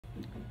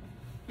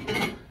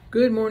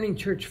Good morning,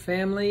 church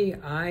family.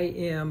 I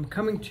am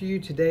coming to you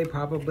today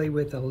probably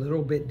with a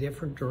little bit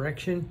different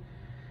direction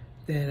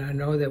than I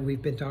know that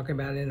we've been talking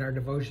about in our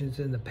devotions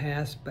in the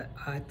past, but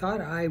I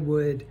thought I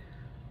would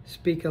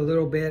speak a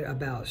little bit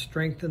about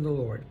strength in the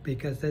Lord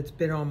because that's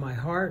been on my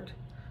heart,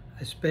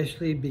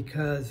 especially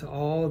because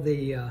all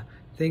the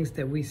things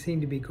that we seem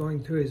to be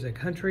going through as a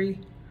country,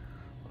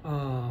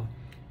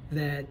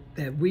 that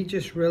we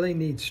just really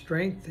need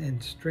strength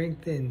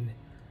in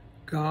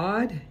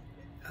God,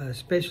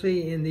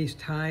 especially in these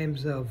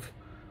times of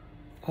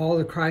all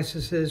the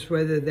crises,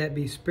 whether that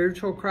be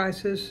spiritual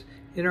crisis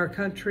in our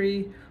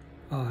country,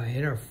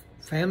 in our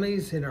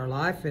families, in our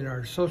life, in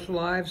our social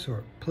lives,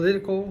 or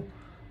political,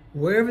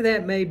 wherever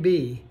that may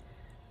be,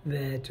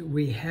 that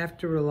we have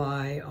to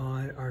rely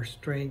on our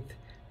strength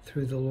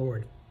through the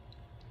Lord.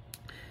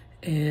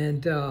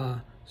 And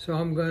so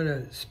I'm going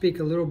to speak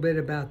a little bit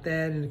about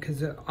that, and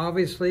because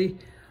obviously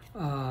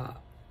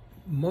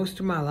most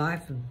of my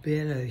life have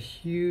been a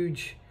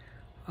huge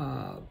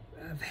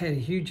I've had a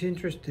huge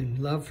interest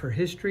in love for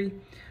history,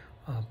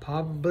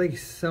 probably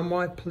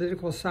somewhat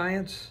political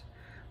science.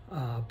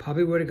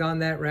 Probably would have gone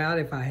that route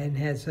if I hadn't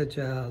had such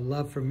a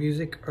love for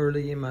music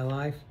early in my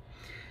life.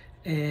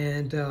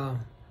 And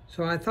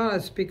so I thought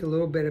I'd speak a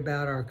little bit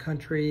about our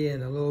country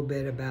and a little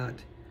bit about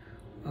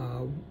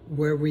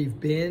where we've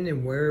been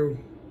and where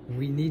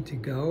we need to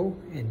go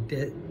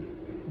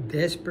and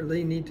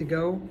desperately need to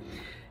go.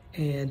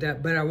 And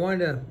but I wanted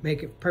to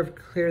make it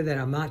perfectly clear that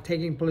I'm not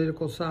taking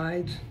political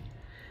sides,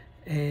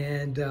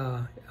 and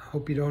I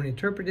hope you don't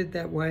interpret it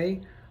that way.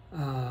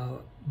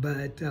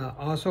 But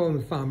also,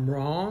 if I'm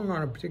wrong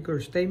on a particular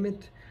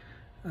statement,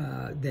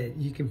 that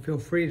you can feel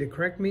free to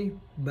correct me,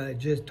 but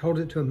just hold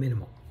it to a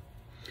minimum.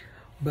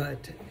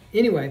 But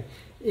anyway,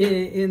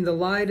 in the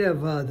light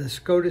of the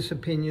SCOTUS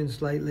opinions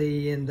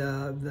lately and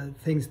the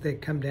things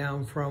that come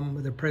down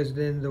from the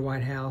president of the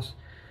White House,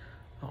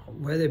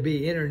 whether it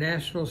be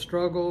international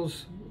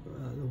struggles,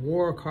 the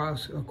war,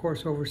 of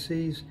course,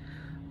 overseas,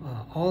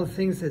 all the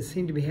things that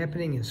seem to be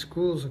happening in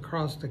schools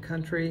across the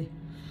country,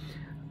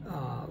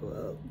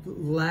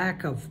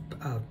 lack of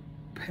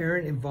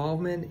parent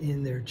involvement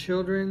in their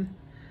children,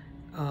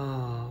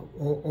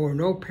 or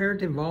no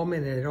parent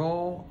involvement at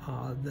all,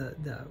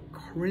 the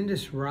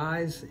horrendous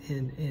rise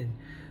in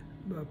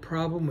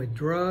problem with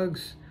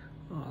drugs,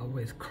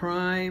 with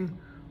crime,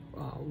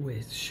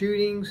 with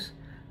shootings,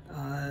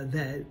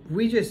 that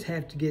we just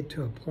have to get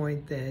to a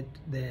point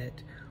that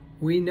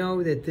we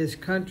know that this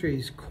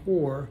country's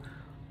core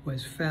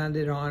was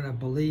founded on a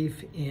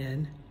belief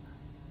in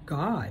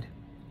God,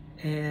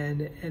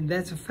 and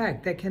that's a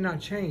fact that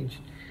cannot change.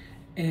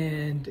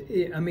 And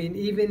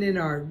even in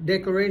our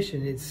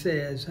declaration, it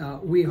says,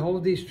 we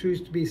hold these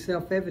truths to be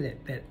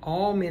self-evident, that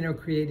all men are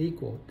created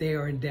equal. They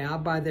are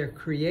endowed by their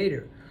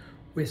Creator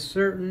with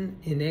certain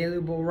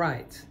inalienable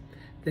rights,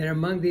 that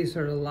among these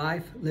are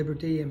life,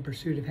 liberty, and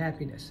pursuit of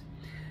happiness.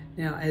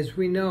 Now, as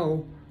we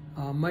know,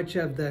 much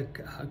of the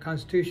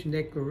Constitution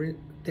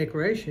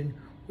Declaration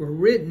were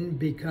written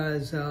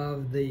because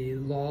of the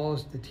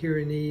laws, the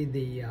tyranny,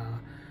 the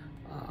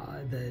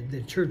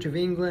Church of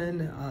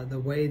England, the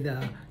way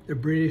the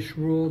British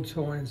ruled,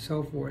 so on and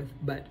so forth.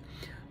 But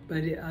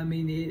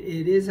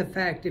it is a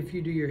fact, if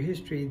you do your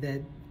history,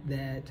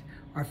 that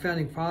our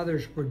founding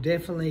fathers were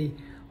definitely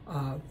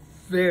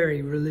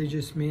very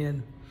religious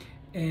men,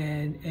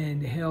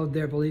 and held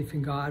their belief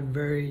in God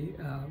very,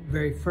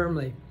 very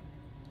firmly.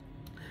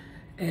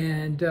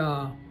 And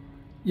I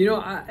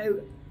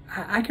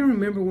can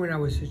remember when I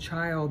was a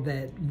child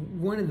that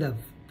one of the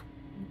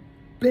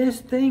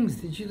best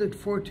things that you looked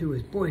forward to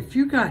is, boy, if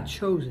you got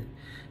chosen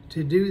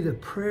to do the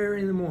prayer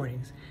in the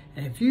mornings,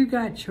 and if you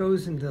got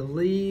chosen to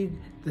lead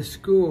the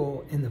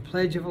school in the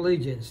Pledge of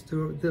Allegiance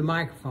through the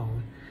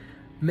microphone,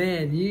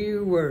 man,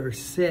 you were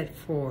set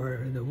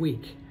for the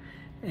week.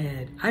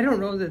 And I don't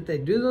know that they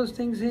do those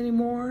things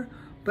anymore,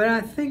 but I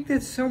think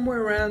that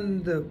somewhere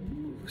in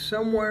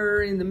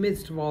the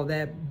midst of all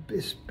that,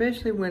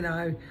 especially when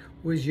I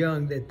was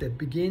young, that the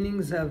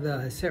beginnings of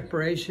the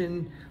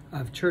separation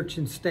of church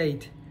and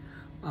state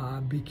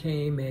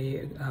became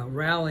a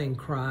rallying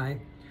cry,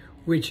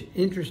 which,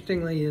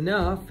 interestingly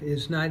enough,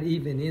 is not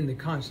even in the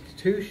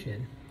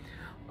Constitution,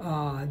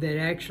 that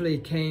actually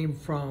came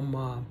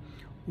from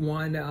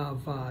one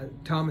of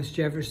Thomas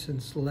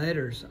Jefferson's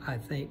letters, I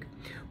think,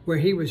 where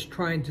he was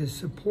trying to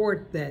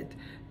support that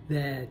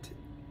the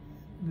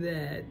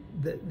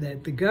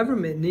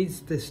government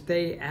needs to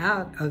stay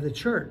out of the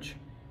church.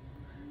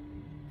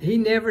 He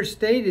never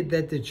stated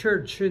that the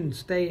church shouldn't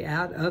stay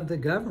out of the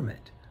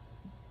government,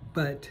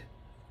 but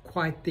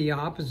quite the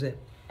opposite.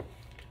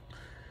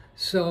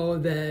 So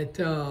that,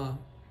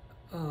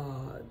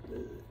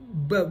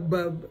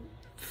 but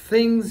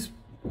things,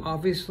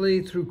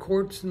 obviously, through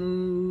courts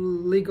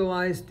and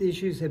legalized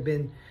issues have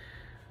been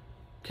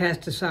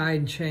cast aside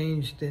and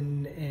changed,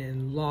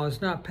 and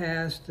laws not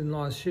passed, and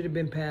laws should have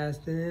been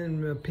passed,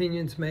 and then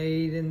opinions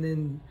made, and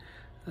then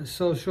a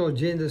social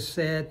agenda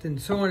set,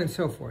 and so on and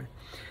so forth.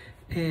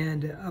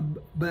 And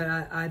but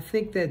I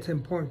think that's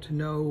important to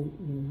know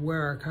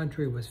where our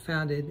country was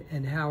founded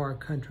and how our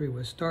country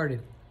was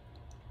started,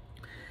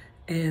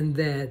 and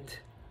that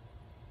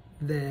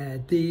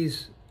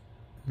this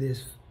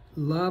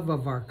love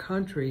of our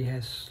country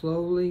has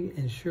slowly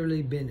and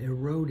surely been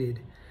eroded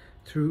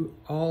through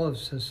all of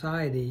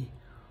society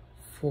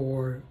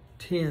for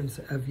tens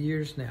of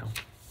years now.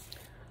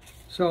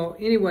 So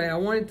anyway, I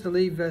wanted to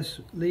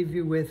leave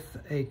you with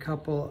a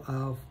couple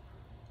of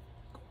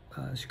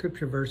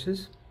scripture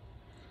verses,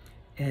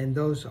 and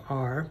those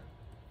are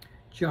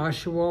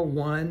Joshua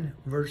 1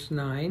 verse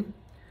 9,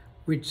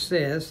 which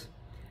says,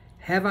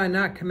 "Have I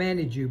not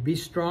commanded you, be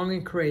strong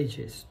and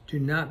courageous, do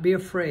not be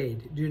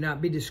afraid, do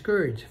not be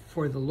discouraged,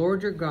 for the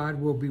Lord your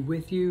God will be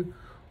with you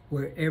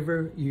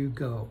wherever you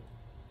go."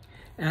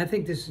 And I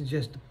think this is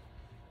just a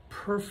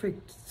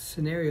perfect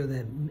scenario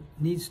that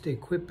needs to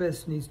equip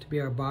us, needs to be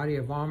our body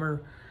of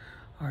armor,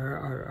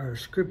 our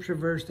scripture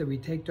verse that we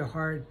take to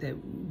heart, that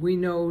we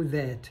know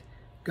that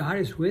God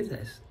is with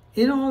us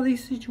in all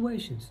these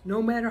situations,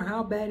 no matter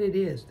how bad it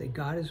is, that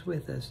God is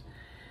with us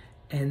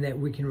and that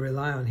we can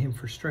rely on him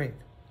for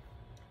strength.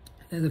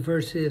 And the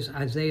verse is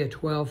Isaiah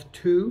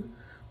 12:2,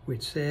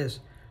 which says,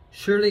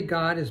 "Surely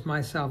God is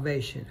my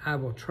salvation. I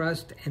will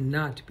trust and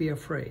not be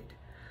afraid.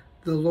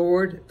 The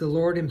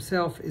Lord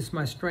himself is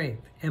my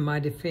strength and my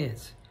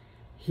defense.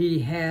 He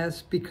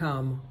has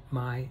become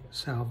my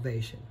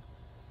salvation."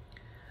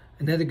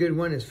 Another good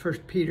one is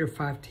 1 Peter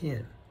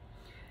 5:10.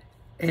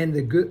 "And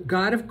the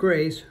God of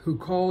grace, who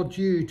called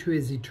you to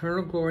his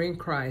eternal glory in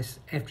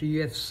Christ, after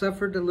you have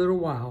suffered a little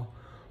while,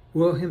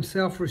 will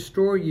himself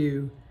restore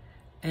you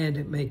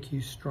and make you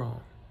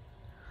strong."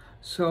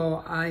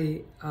 So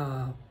I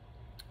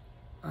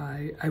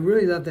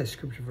really love that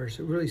scripture verse.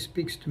 It really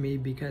speaks to me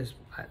because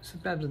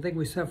sometimes I think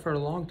we suffer a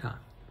long time.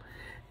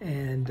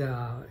 And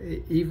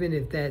even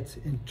if that's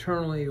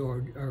internally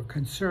or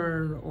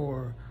concern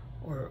or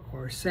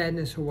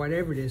sadness or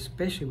whatever it is,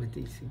 especially with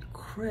these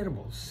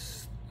incredible,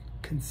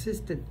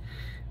 consistent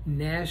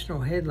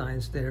national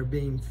headlines that are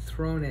being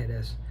thrown at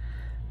us,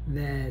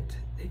 that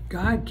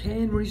God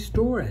can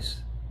restore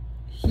us.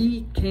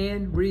 He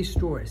can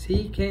restore us.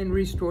 He can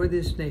restore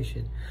this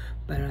nation.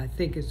 But I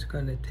think it's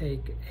going to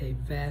take a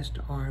vast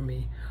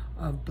army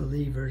of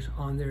believers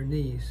on their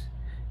knees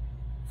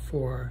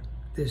for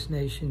this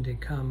nation to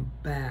come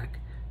back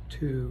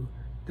to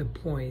the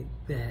point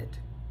that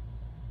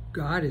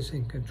God is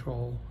in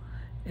control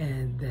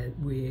and that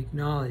we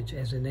acknowledge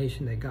as a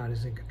nation that God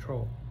is in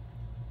control.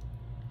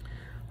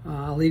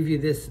 I'll leave you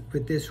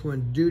with this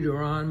one,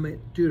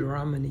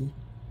 Deuteronomy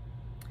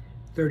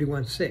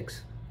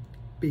 31:6.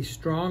 "Be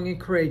strong and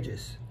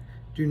courageous.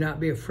 Do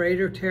not be afraid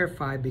or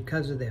terrified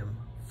because of them,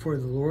 for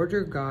the Lord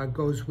your God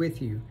goes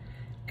with you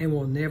and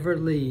will never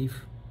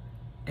leave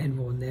and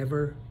will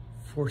never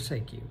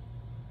forsake you."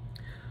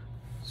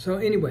 So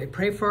anyway,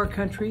 pray for our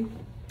country.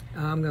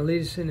 I'm going to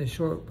lead us in a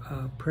short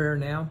prayer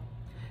now.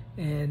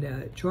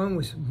 And join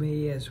with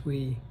me as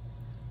we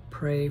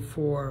pray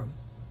for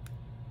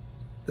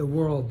the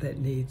world that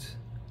needs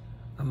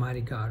a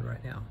mighty God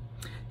right now.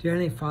 Dear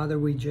Heavenly Father,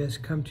 we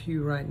just come to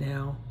you right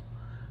now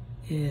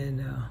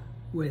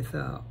with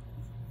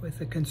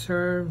a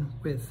concern,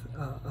 with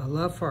a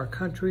love for our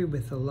country,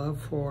 with a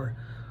love for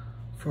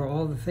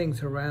all the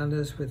things around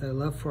us, with a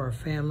love for our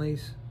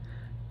families.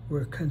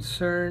 We're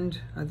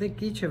concerned, I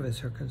think each of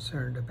us are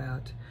concerned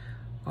about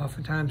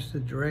oftentimes the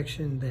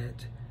direction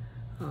that,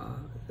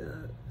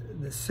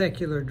 the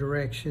secular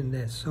direction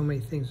that so many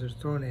things are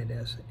thrown at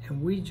us.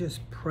 And we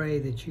just pray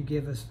that you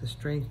give us the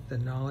strength, the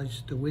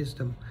knowledge, the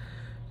wisdom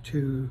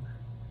to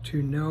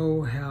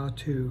know how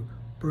to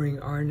bring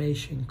our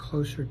nation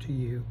closer to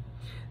you,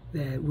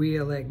 that we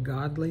elect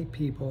godly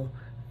people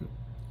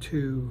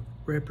to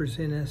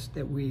represent us,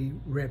 that we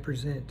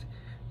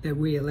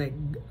elect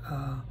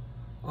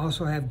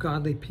also have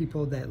godly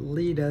people that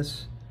lead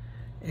us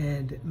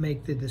and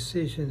make the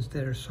decisions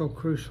that are so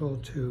crucial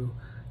to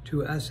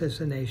us as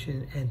a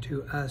nation and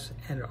to us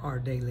and our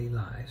daily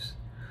lives.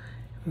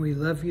 We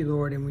love you,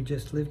 Lord, and we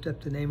just lift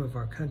up the name of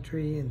our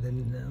country and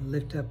then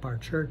lift up our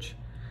church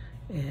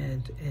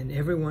and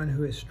everyone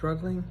who is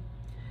struggling,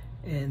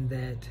 and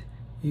that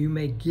you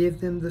may give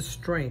them the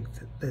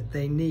strength that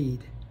they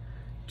need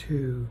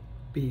to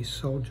be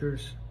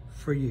soldiers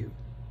for you.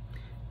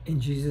 In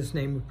Jesus'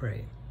 name we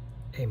pray.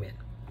 Amen.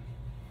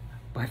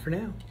 Bye for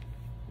now.